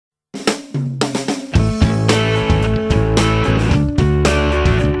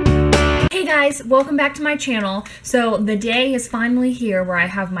guys, welcome back to my channel. So the day is finally here where I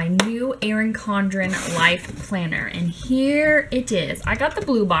have my new Erin Condren Life Planner, and here it is. I got the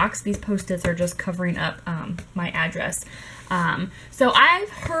blue box. These post-its are just covering up my address. So I've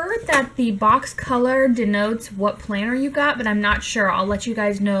heard that the box color denotes what planner you got, but I'm not sure. I'll let you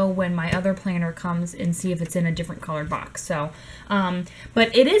guys know when my other planner comes and see if it's in a different colored box. So,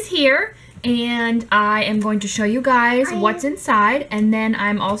 but it is here. And I am going to show you guys what's inside, and then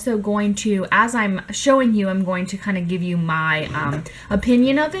I'm also going to, as I'm showing you, I'm going to kind of give you my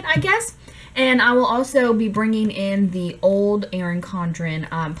opinion of it, I guess. And I will also be bringing in the old Erin Condren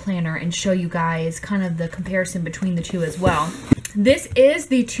planner and show you guys kind of the comparison between the two as well. This is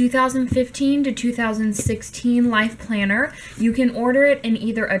the 2015 to 2016 Life Planner. You can order it in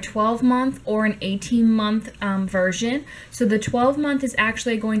either a 12-month or an 18-month version. So the 12-month is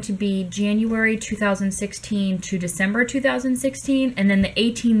actually going to be January 2016 to December 2016, and then the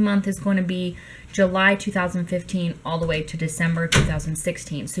 18-month is going to be July 2015 all the way to December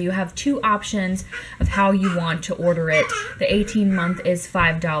 2016. So you have two options of how you want to order it. The 18-month is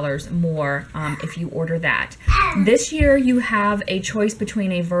 $5 more if you order that. This year you have a choice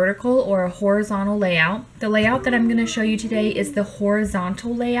between a vertical or a horizontal layout. The layout that I'm going to show you today is the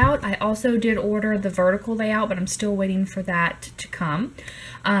horizontal layout. I also did order the vertical layout, but I'm still waiting for that to come.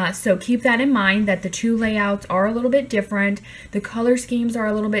 So keep that in mind, that the two layouts are a little bit different. The color schemes are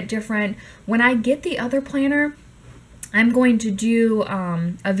a little bit different. When I get the other planner, I'm going to do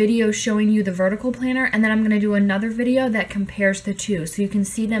a video showing you the vertical planner, and then I'm going to do another video that compares the two so you can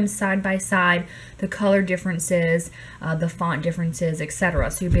see them side by side, the color differences, the font differences,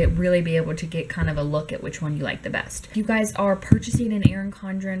 etc. So you'll really be able to get kind of a look at which one you like the best. If you guys are purchasing an Erin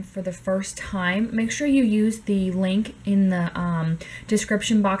Condren for the first time, make sure you use the link in the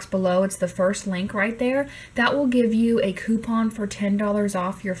description box below. It's the first link right there. That will give you a coupon for $10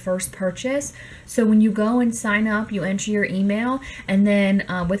 off your first purchase. So when you go and sign up, you enter your email, and then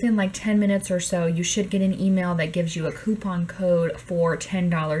within like 10 minutes or so, you should get an email that gives you a coupon code for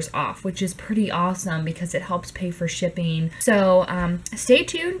 $10 off, which is pretty awesome because it helps pay for shipping. So stay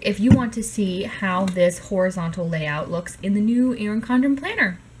tuned if you want to see how this horizontal layout looks in the new Erin Condren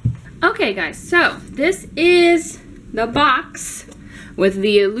planner. Okay guys, so this is the box with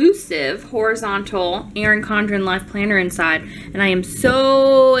the elusive horizontal Erin Condren Life Planner inside, and I am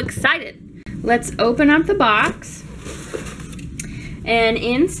so excited. Let's open up the box. And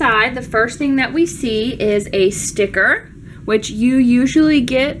inside, the first thing that we see is a sticker, which you usually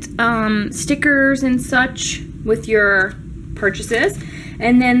get stickers and such with your purchases.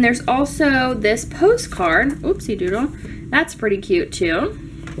 And then there's also this postcard. Oopsie doodle. That's pretty cute too.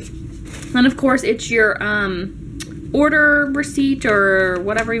 And of course, it's your order receipt or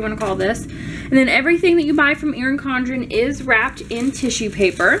whatever you want to call this. And then everything that you buy from Erin Condren is wrapped in tissue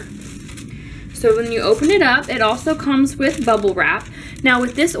paper. So when you open it up, it also comes with bubble wrap. Now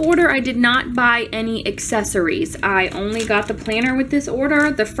with this order, I did not buy any accessories. I only got the planner with this order.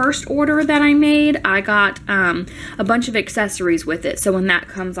 The first order that I made, I got a bunch of accessories with it. So when that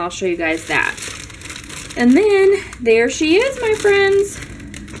comes, I'll show you guys that. And then there she is, my friends.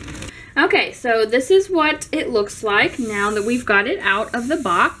 Okay, so this is what it looks like now that we've got it out of the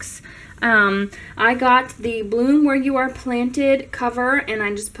box. I got the Bloom Where You Are Planted cover, and I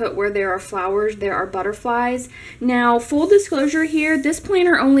just put where there are flowers, there are butterflies. Now, full disclosure here, this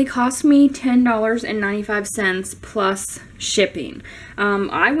planner only cost me $10.95 plus shipping.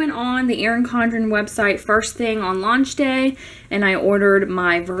 I went on the Erin Condren website first thing on launch day, and I ordered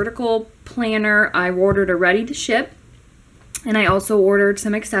my vertical planner. I ordered a ready to ship, and I also ordered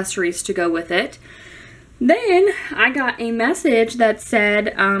some accessories to go with it. Then I got a message that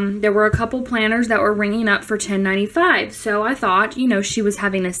said there were a couple planners that were ringing up for $10.95. So I thought, you know, she was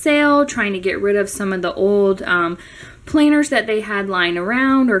having a sale, trying to get rid of some of the old planners that they had lying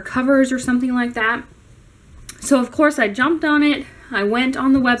around, or covers or something like that. So of course I jumped on it. I went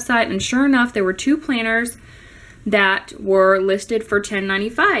on the website, and sure enough, there were two planners that were listed for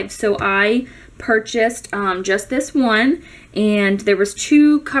 $10.95. So I purchased just this one, and there was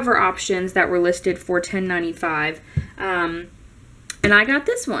two cover options that were listed for $10.95, and I got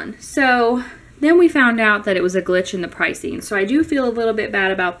this one. So then we found out that it was a glitch in the pricing, so I do feel a little bit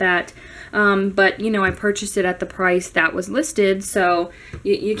bad about that, but you know, I purchased it at the price that was listed, so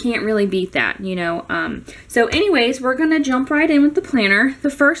you can't really beat that, you know. So anyways, we're gonna jump right in with the planner.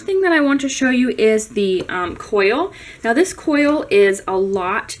 The first thing that I want to show you is the coil. Now this coil is a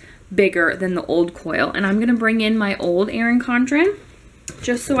lot bigger than the old coil, and I'm gonna bring in my old Erin Condren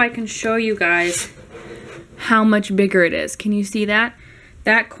just so I can show you guys how much bigger it is. Can you see that?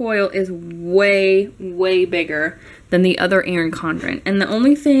 That coil is way bigger than the other Erin Condren, and the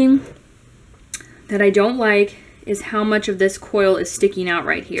only thing that I don't like is how much of this coil is sticking out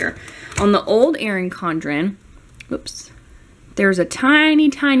right here. On the old Erin Condren, oops, there's a tiny,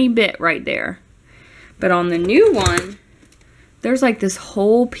 tiny bit right there. But on the new one, there's like this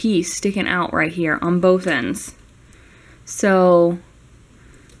whole piece sticking out right here on both ends. So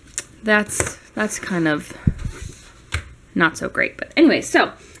that's kind of not so great. But anyway,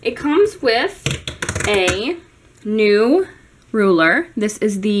 so it comes with a new ruler. This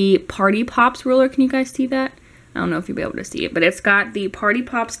is the Party Pops ruler. Can you guys see that? I don't know if you'll be able to see it, but it's got the Party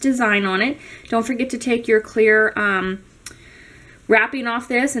Pops design on it. Don't forget to take your clear wrapping off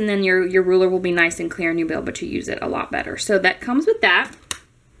this, and then your ruler will be nice and clear and you'll be able to use it a lot better. So that comes with that.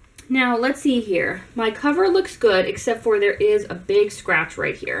 Now let's see here. My cover looks good, except for there is a big scratch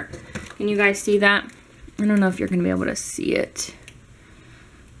right here. Can you guys see that? I don't know if you're going to be able to see it.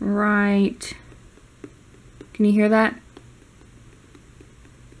 Right. Can you hear that?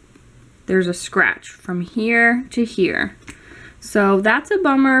 There's a scratch from here to here. So that's a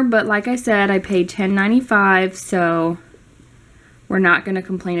bummer, but like I said, I paid $10.95, so we're not going to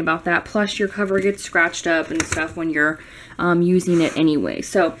complain about that. Plus your cover gets scratched up and stuff when you're using it anyway.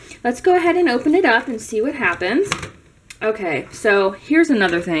 So let's go ahead and open it up and see what happens. Okay, so here's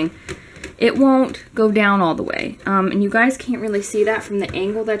another thing. It won't go down all the way. And you guys can't really see that from the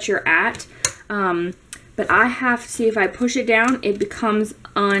angle that you're at. But I have to see, if I push it down, it becomes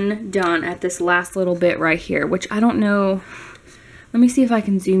undone at this last little bit right here, which I don't know. Let me see if I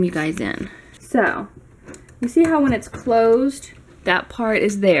can zoom you guys in. So, you see how when it's closed, that part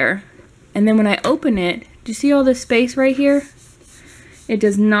is there. And then when I open it, do you see all this space right here? It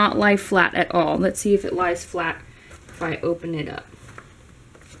does not lie flat at all. Let's see if it lies flat if I open it up.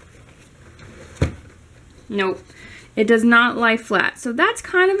 Nope. It does not lie flat, so that's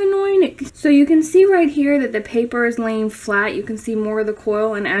kind of annoying. So you can see right here that the paper is laying flat. You can see more of the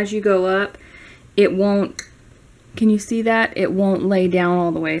coil, and as you go up, it won't, can you see that? It won't lay down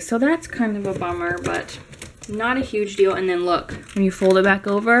all the way. So that's kind of a bummer, but not a huge deal. And then look, when you fold it back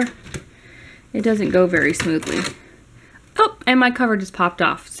over, it doesn't go very smoothly. Oh, and my cover just popped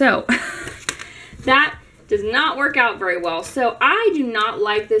off. So that does not work out very well. So I do not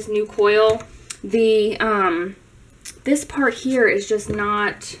like this new coil. This part here is just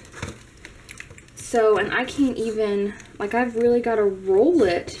not, so, and I can't even, like, I've really got to roll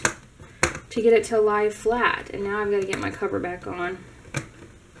it to get it to lie flat, and now I've got to get my cover back on.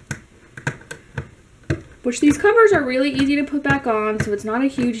 Which these covers are really easy to put back on, so it's not a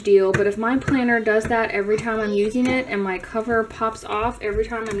huge deal, but if my planner does that every time I'm using it and my cover pops off every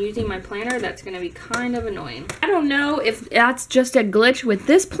time I'm using my planner, that's going to be kind of annoying. I don't know if that's just a glitch with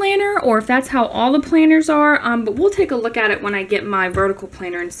this planner or if that's how all the planners are, but we'll take a look at it when I get my vertical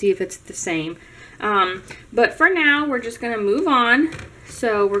planner and see if it's the same. But for now, we're just going to move on.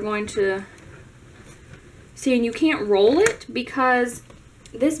 So we're going to see, and you can't roll it because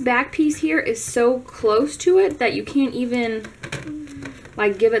this back piece here is so close to it that you can't even,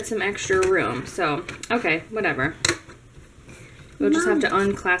 like, give it some extra room. So, okay, whatever. We'll just have to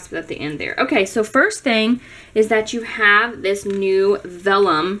unclasp it at the end there. Okay, so first thing is that you have this new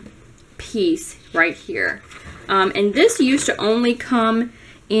vellum piece right here. And this used to only come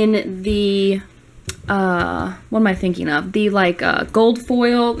in the, what am I thinking of? The, like, gold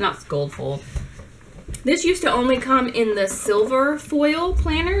foil, not gold foil. This used to only come in the silver foil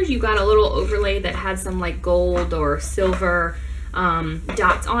planners. You got a little overlay that had some like gold or silver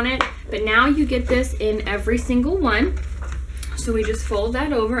dots on it. But now you get this in every single one. So we just fold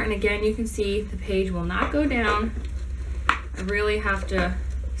that over, and again you can see the page will not go down. I really have to,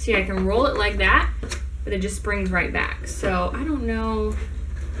 see, I can roll it like that, but it just springs right back. So I don't know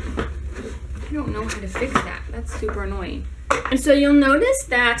how to fix that. That's super annoying. And so you'll notice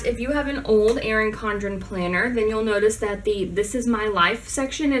that if you have an old Erin Condren planner, then you'll notice that the This Is My Life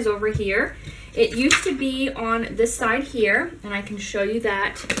section is over here. It used to be on this side here, and I can show you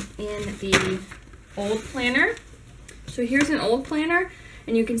that in the old planner. So here's an old planner,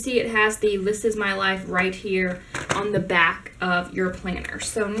 and you can see it has the This Is My Life right here on the back of your planner.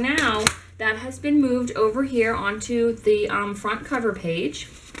 So now that has been moved over here onto the front cover page.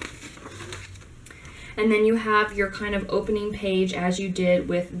 And then you have your kind of opening page as you did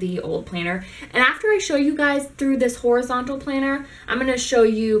with the old planner. And after I show you guys through this horizontal planner, I'm going to show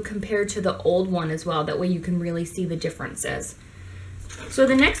you compared to the old one as well. That way you can really see the differences. So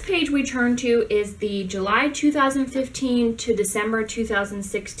the next page we turn to is the July 2015 to December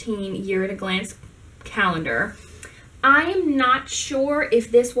 2016 year at a glance calendar. I am not sure if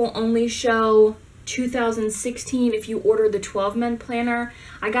this will only show 2016 if you order the 12-month planner.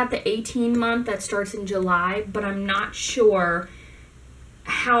 I got the 18-month that starts in July, but I'm not sure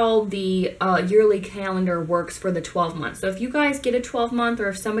how the yearly calendar works for the 12 months. So if you guys get a 12-month, or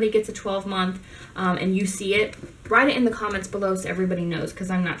if somebody gets a 12-month and you see it, write it in the comments below so everybody knows, because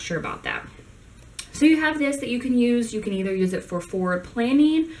I'm not sure about that. So you have this that you can use. You can either use it for forward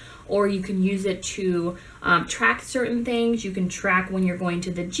planning, or you can use it to track certain things. You can track when you're going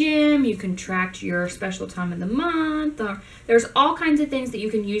to the gym. You can track your special time of the month. There's all kinds of things that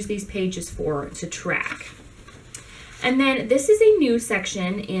you can use these pages for to track. And then this is a new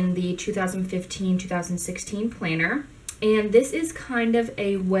section in the 2015-2016 planner. And this is kind of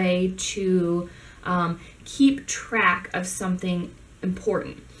a way to keep track of something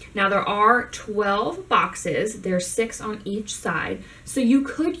important. Now there are 12 boxes. There's 6 on each side. So you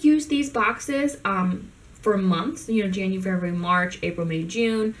could use these boxes for months, you know, January, February, March, April, May,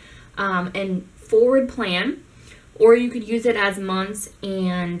 June, and forward plan. Or you could use it as months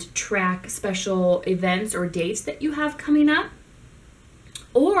and track special events or dates that you have coming up.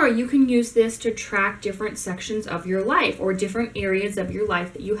 Or you can use this to track different sections of your life or different areas of your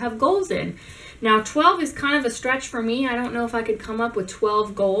life that you have goals in. Now 12 is kind of a stretch for me. I don't know if I could come up with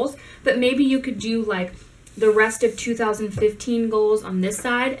 12 goals, but maybe you could do like the rest of 2015 goals on this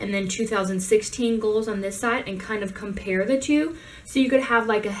side and then 2016 goals on this side and kind of compare the two. So you could have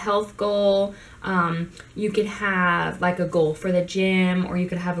like a health goal, you could have like a goal for the gym, or you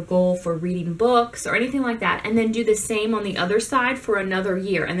could have a goal for reading books or anything like that, and then do the same on the other side for another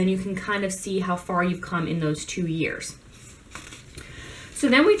year, and then you can kind of see how far you've come in those 2 years. So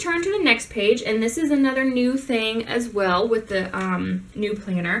then we turn to the next page, and this is another new thing as well with the new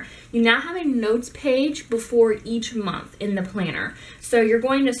planner. You now have a notes page before each month in the planner. So you're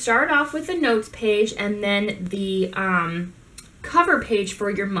going to start off with the notes page and then the cover page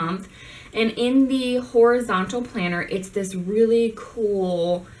for your month. And in the horizontal planner, it's this really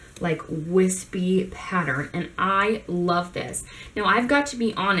cool like wispy pattern, and I love this. Now I've got to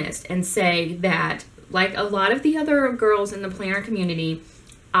be honest and say that, like a lot of the other girls in the planner community,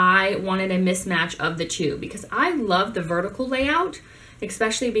 I wanted a mismatch of the two because I love the vertical layout,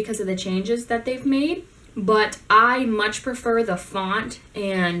 especially because of the changes that they've made, but I much prefer the font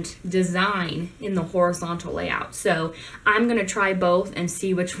and design in the horizontal layout. So I'm going to try both and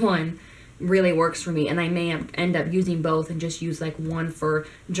see which one really works for me, and I may end up using both and just use like one for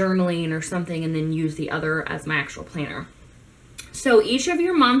journaling or something and then use the other as my actual planner. So each of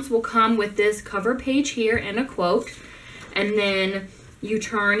your months will come with this cover page here and a quote, and then you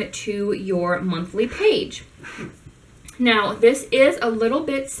turn to your monthly page. Now this is a little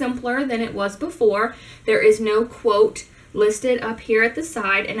bit simpler than it was before. There is no quote listed up here at the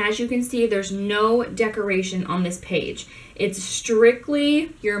side, and as you can see, there's no decoration on this page. It's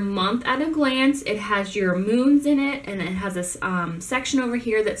strictly your month at a glance. It has your moons in it, and it has a section over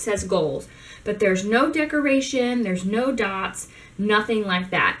here that says goals, but there's no decoration, there's no dots, nothing like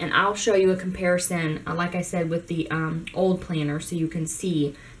that. And I'll show you a comparison, like I said, with the old planner so you can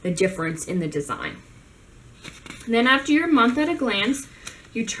see the difference in the design. And then after your month at a glance,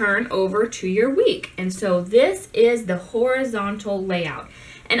 you turn over to your week. And so this is the horizontal layout.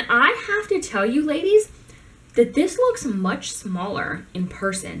 And I have to tell you, ladies, that this looks much smaller in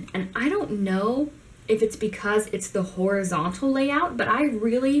person. And I don't know if it's because it's the horizontal layout, but I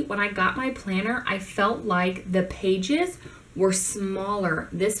really, when I got my planner, I felt like the pages were smaller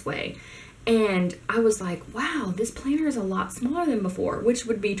this way. And I was like, wow, this planner is a lot smaller than before, which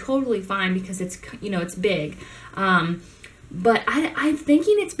would be totally fine because it's, you know, it's big. But I'm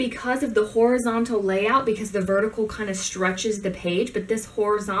thinking it's because of the horizontal layout, because the vertical kind of stretches the page, but this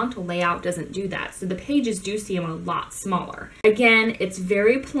horizontal layout doesn't do that. So the pages do seem a lot smaller. Again, it's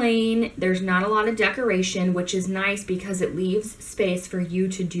very plain. There's not a lot of decoration, which is nice because it leaves space for you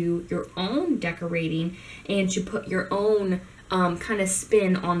to do your own decorating and to put your own kind of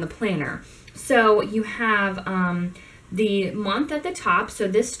spin on the planner. So you have the month at the top, so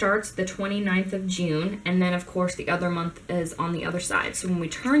this starts the 29th of June, and then of course the other month is on the other side. So when we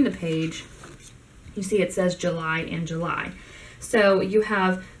turn the page, you see it says July and July. So you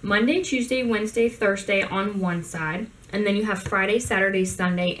have Monday, Tuesday, Wednesday, Thursday on one side, and then you have Friday, Saturday,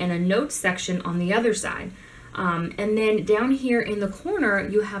 Sunday, and a notes section on the other side. And then down here in the corner,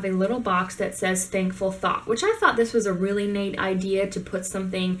 you have a little box that says thankful thought, which I thought this was a really neat idea to put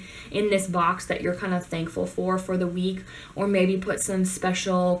something in this box that you're kind of thankful for the week, or maybe put some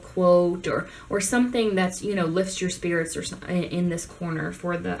special quote or something that's, you know, lifts your spirits or in this corner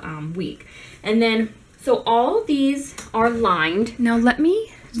for the week. And then, so all these are lined. Now let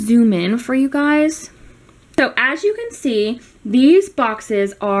me zoom in for you guys. So as you can see, these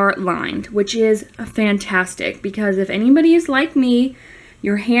boxes are lined, which is fantastic because if anybody is like me,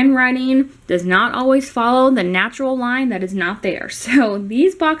 your handwriting does not always follow the natural line that is not there. So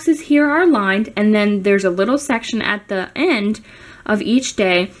these boxes here are lined, and then there's a little section at the end of each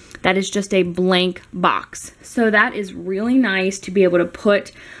day that is just a blank box. So that is really nice to be able to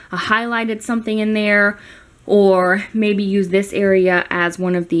put a highlighted something in there, or maybe use this area as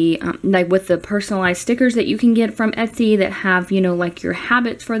one of the, like with the personalized stickers that you can get from Etsy that have, you know, like your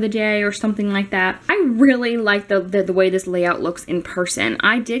habits for the day or something like that. I really like the way this layout looks in person.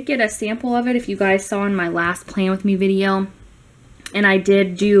 I did get a sample of it if you guys saw in my last Plan With Me video, and I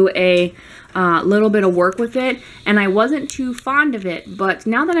did do a little bit of work with it, and I wasn't too fond of it, but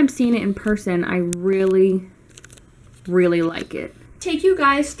now that I'm seeing it in person, I really, really like it. Take you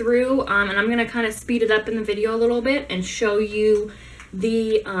guys through, and I'm going to kind of speed it up in the video a little bit and show you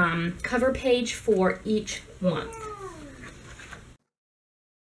the cover page for each month.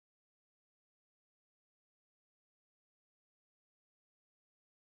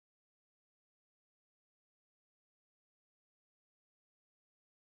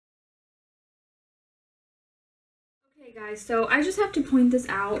 Okay guys, so I just have to point this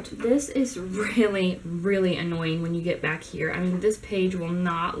out. This is really, really annoying when you get back here. I mean, this page will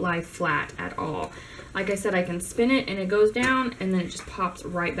not lie flat at all. Like I said, I can spin it and it goes down and then it just pops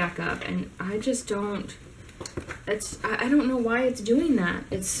right back up, and I just don't, I don't know why it's doing that.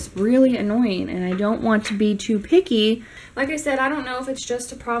 It's really annoying, and I don't want to be too picky. Like I said, I don't know if it's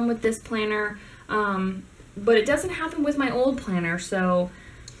just a problem with this planner, but it doesn't happen with my old planner, so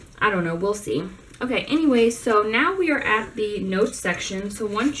I don't know, we'll see. Okay, anyway, so now we are at the notes section. So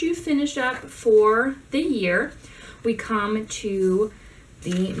once you finish up for the year, we come to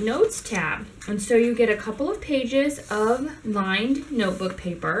the notes tab. And so you get a couple of pages of lined notebook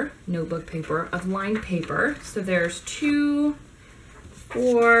paper of lined paper. So there's 2,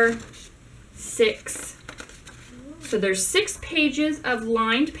 4, 6. So there's 6 pages of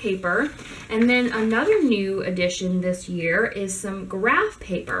lined paper. And then another new addition this year is some graph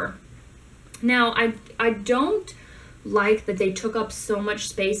paper. Now, I don't like that they took up so much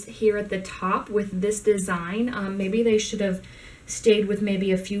space here at the top with this design. Maybe they should have stayed with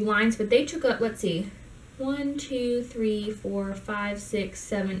maybe a few lines, but they took up, let's see, 1, 2, 3, 4, 5, 6,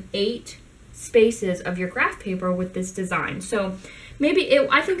 7, 8 spaces of your graph paper with this design. So maybe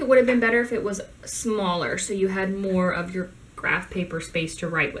I think it would have been better if it was smaller, so you had more of your graph paper space to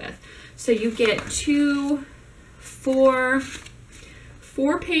write with. So you get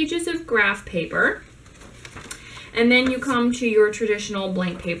 4 pages of graph paper, and then you come to your traditional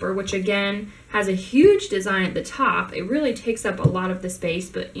blank paper, which again has a huge design at the top. It really takes up a lot of the space,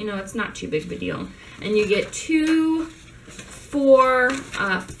 but you know, it's not too big of a deal. And you get 2, 4,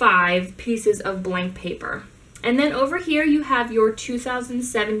 5 pieces of blank paper. And then over here you have your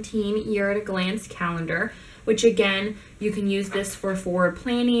 2017 year at a glance calendar, which again, you can use this for forward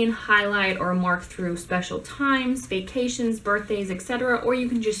planning, highlight, or mark through special times, vacations, birthdays, etc. Or you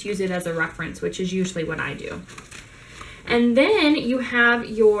can just use it as a reference, which is usually what I do. And then you have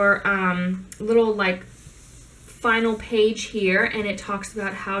your little like final page here, and it talks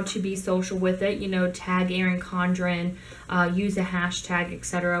about how to be social with it. You know, tag Erin Condren, use a hashtag,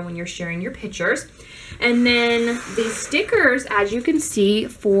 etc. when you're sharing your pictures. And then the stickers, as you can see,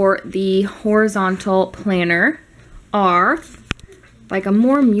 for the horizontal planner are like a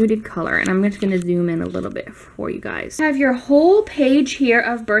more muted color, and I'm just going to zoom in a little bit for you guys. You have your whole page here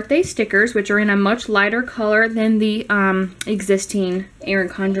of birthday stickers, which are in a much lighter color than the existing Erin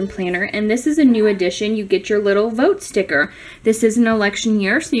Condren planner, and this is a new addition. You get your little vote sticker. This is an election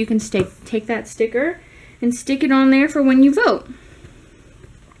year, so you can take that sticker and stick it on there for when you vote.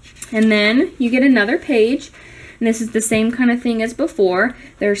 And then you get another page, and this is the same kind of thing as before.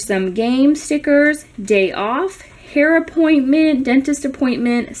 There's some game stickers, day off, hair appointment, dentist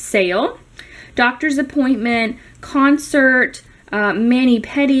appointment, sale, doctor's appointment, concert,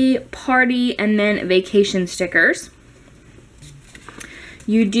 mani-pedi, party, and then vacation stickers.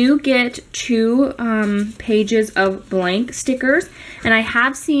 You do get 2 pages of blank stickers, and I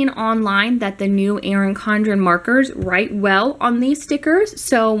have seen online that the new Erin Condren markers write well on these stickers,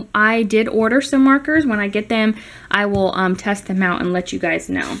 so I did order some markers. When I get them, I will test them out and let you guys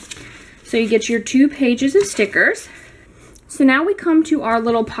know. So you get your 2 pages of stickers. So now we come to our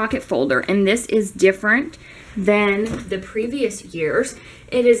little pocket folder, and this is different than the previous years.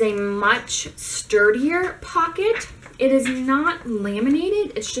 It is a much sturdier pocket. It is not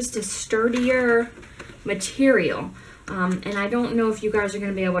laminated, it's just a sturdier material. And I don't know if you guys are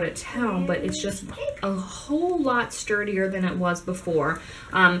going to be able to tell, but it's just a whole lot sturdier than it was before.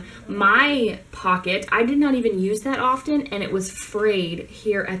 My pocket, I did not even use that often, and it was frayed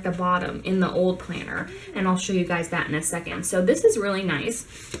here at the bottom in the old planner. And I'll show you guys that in a second. So this is really nice.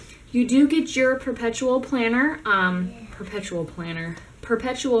 You do get your perpetual calendar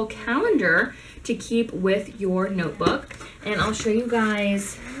to keep with your notebook. And I'll show you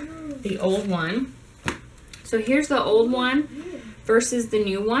guys the old one. So here's the old one versus the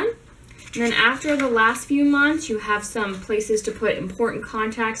new one. And then after the last few months, you have some places to put important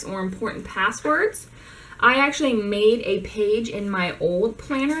contacts or important passwords. I actually made a page in my old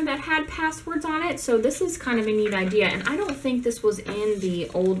planner that had passwords on it. So this is kind of a neat idea. And I don't think this was in the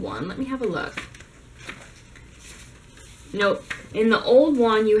old one. Let me have a look. Nope. In the old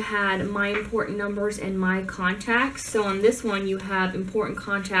one, you had my important numbers and my contacts. So on this one, you have important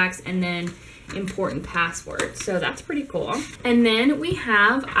contacts and then important passwords. So that's pretty cool. And then we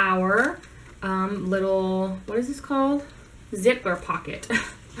have our little, what is this called? Zipper pocket.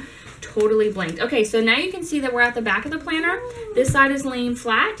 Totally blanked. Okay, so now you can see that we're at the back of the planner. This side is laying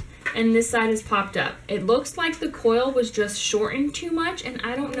flat and this side is popped up. It looks like the coil was just shortened too much, and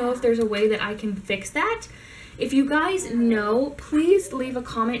I don't know if there's a way that I can fix that. If you guys know, please leave a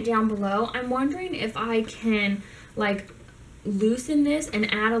comment down below. I'm wondering if I can like loosen this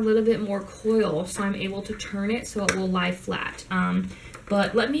and add a little bit more coil so I'm able to turn it so it will lie flat.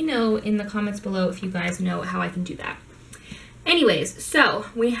 But let me know in the comments below if you guys know how I can do that. Anyways, so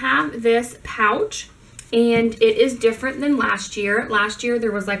we have this pouch, and it is different than last year. Last year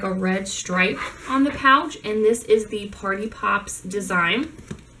there was like a red stripe on the pouch, and this is the Party Pops design.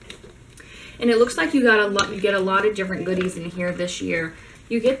 And it looks like you get a lot of different goodies in here this year.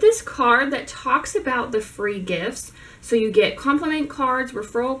 You get this card that talks about the free gifts. So you get compliment cards,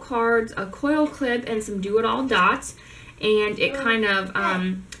 referral cards, a coil clip, and some do-it-all dots. And it kind of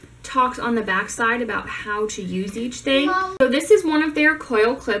talks on the back side about how to use each thing. So this is one of their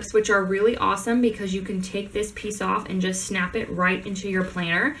coil clips, which are really awesome because you can take this piece off and just snap it right into your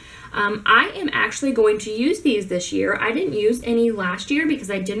planner. I am actually going to use these this year. I didn't use any last year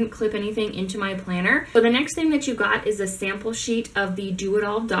because I didn't clip anything into my planner. So the next thing that you got is a sample sheet of the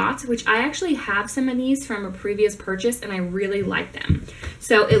do-it-all dots, which I actually have some of these from a previous purchase and I really like them.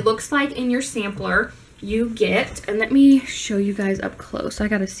 So it looks like in your sampler, you get, and let me show you guys up close. I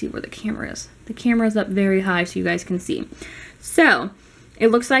gotta see where the camera is. The camera is up very high so you guys can see. So it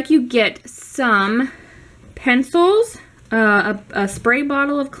looks like you get some pencils, a spray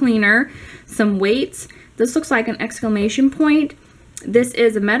bottle of cleaner, some weights. This looks like an exclamation point. This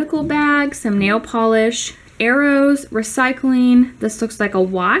is a medical bag, some nail polish, arrows, recycling. This looks like a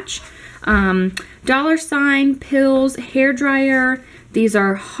watch, dollar sign, pills, hair dryer. These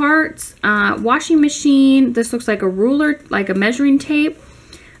are hearts, washing machine. This looks like a ruler, like a measuring tape,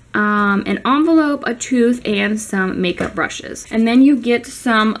 an envelope, a tooth, and some makeup brushes. And then you get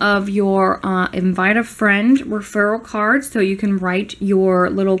some of your invite a friend referral cards, so you can write your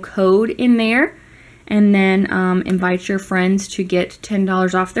little code in there and then invite your friends to get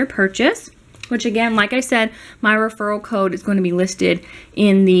 $10 off their purchase. Which again, like I said, my referral code is going to be listed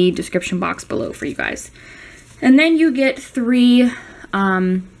in the description box below for you guys. And then you get 3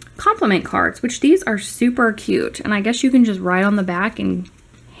 compliment cards, which these are super cute, and I guess you can just write on the back and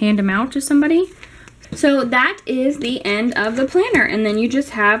hand them out to somebody. So that is the end of the planner, and then you just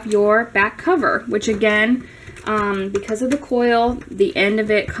have your back cover, which again, because of the coil, the end of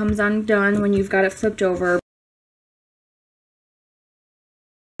it comes undone when you've got it flipped over.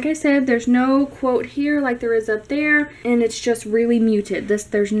 Like I said, there's no quote here like there is up there, and it's just really muted.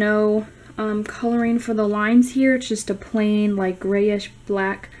 There's no coloring for the lines here. It's just a plain like grayish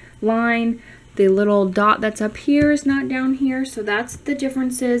black line. The little dot that's up here is not down here, so that's the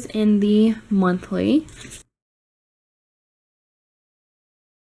differences in the monthly.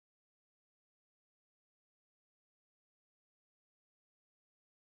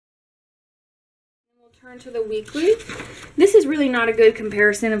 We'll turn to the weekly. This is really not a good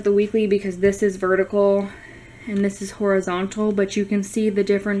comparison of the weekly because this is vertical and this is horizontal, but you can see the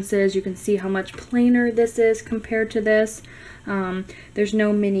differences. You can see how much plainer this is compared to this. There's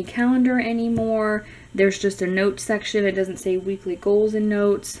no mini calendar anymore. There's just a notes section. It doesn't say weekly goals and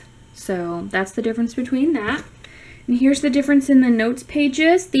notes. So that's the difference between that. And here's the difference in the notes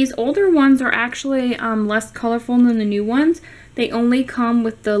pages. These older ones are actually less colorful than the new ones. They only come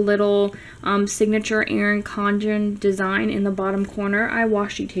with the little signature Erin Condren design in the bottom corner. I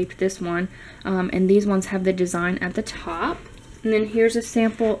washi taped this one, and these ones have the design at the top. And then here's a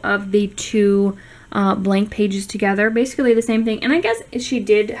sample of the two blank pages together. Basically the same thing. And I guess she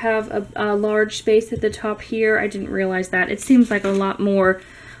did have a large space at the top here. I didn't realize that. It seems like a lot more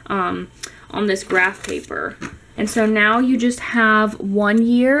on this graph paper. And so now you just have 1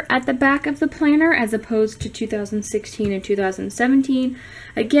 year at the back of the planner as opposed to 2016 and 2017.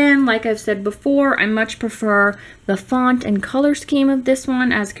 Again, like I've said before, I much prefer the font and color scheme of this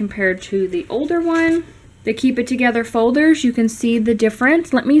one as compared to the older one. The Keep It Together folders, you can see the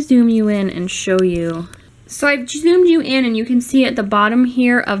difference. Let me zoom you in and show you. So I've zoomed you in and you can see at the bottom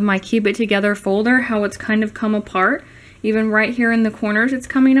here of my Keep It Together folder how it's kind of come apart. Even right here in the corners it's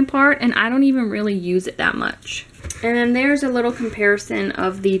coming apart, and I don't even really use it that much. And then there's a little comparison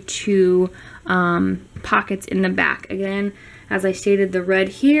of the two pockets in the back. Again, as I stated, the red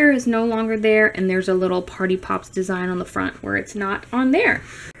here is no longer there, and there's a little Party Pops design on the front where it's not on there.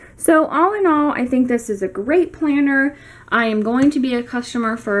 So all in all, I think this is a great planner. I am going to be a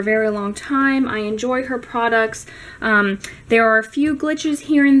customer for a very long time. I enjoy her products. There are a few glitches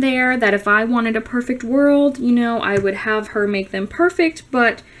here and there that if I wanted a perfect world, you know, I would have her make them perfect,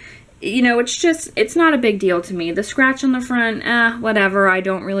 but you know, it's not a big deal to me. The scratch on the front, whatever. I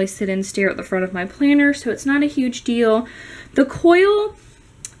don't really sit and stare at the front of my planner, so it's not a huge deal. The coil,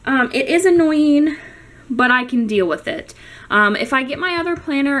 it is annoying, but I can deal with it. If I get my other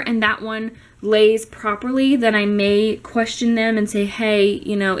planner and that one lays properly, then I may question them and say, hey,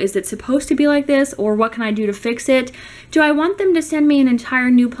 you know, is it supposed to be like this, or what can I do to fix it? Do I want them to send me an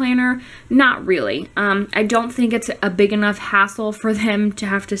entire new planner? Not really. I don't think it's a big enough hassle for them to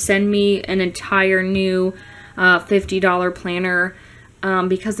have to send me an entire new $50 planner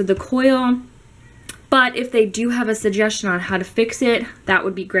because of the coil. But if they do have a suggestion on how to fix it, that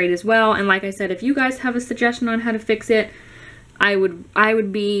would be great as well. And like I said, if you guys have a suggestion on how to fix it, I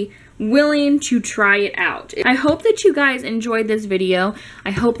would be willing to try it out. I hope that you guys enjoyed this video.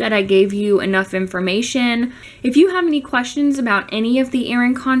 I hope that I gave you enough information. If you have any questions about any of the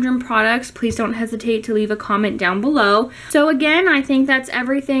Erin Condren products, please don't hesitate to leave a comment down below. So again, I think that's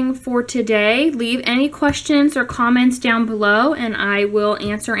everything for today. Leave any questions or comments down below and I will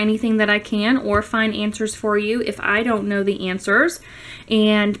answer anything that I can or find answers for you if I don't know the answers.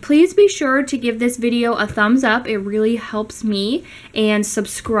 And please be sure to give this video a thumbs up. It really helps me. And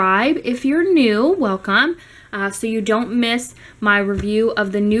subscribe if you're new. Welcome. So you don't miss my review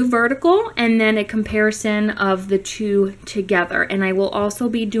of the new vertical and then a comparison of the two together. And I will also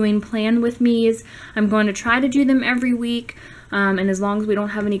be doing plan with me's. I'm going to try to do them every week. And as long as we don't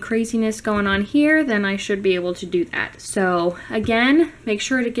have any craziness going on here, then I should be able to do that. So again, make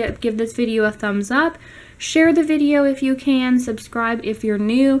sure to give this video a thumbs up. Share the video if you can, subscribe if you're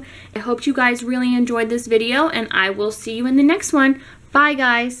new. I hope you guys really enjoyed this video and I will see you in the next one. Bye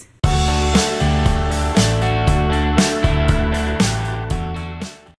guys.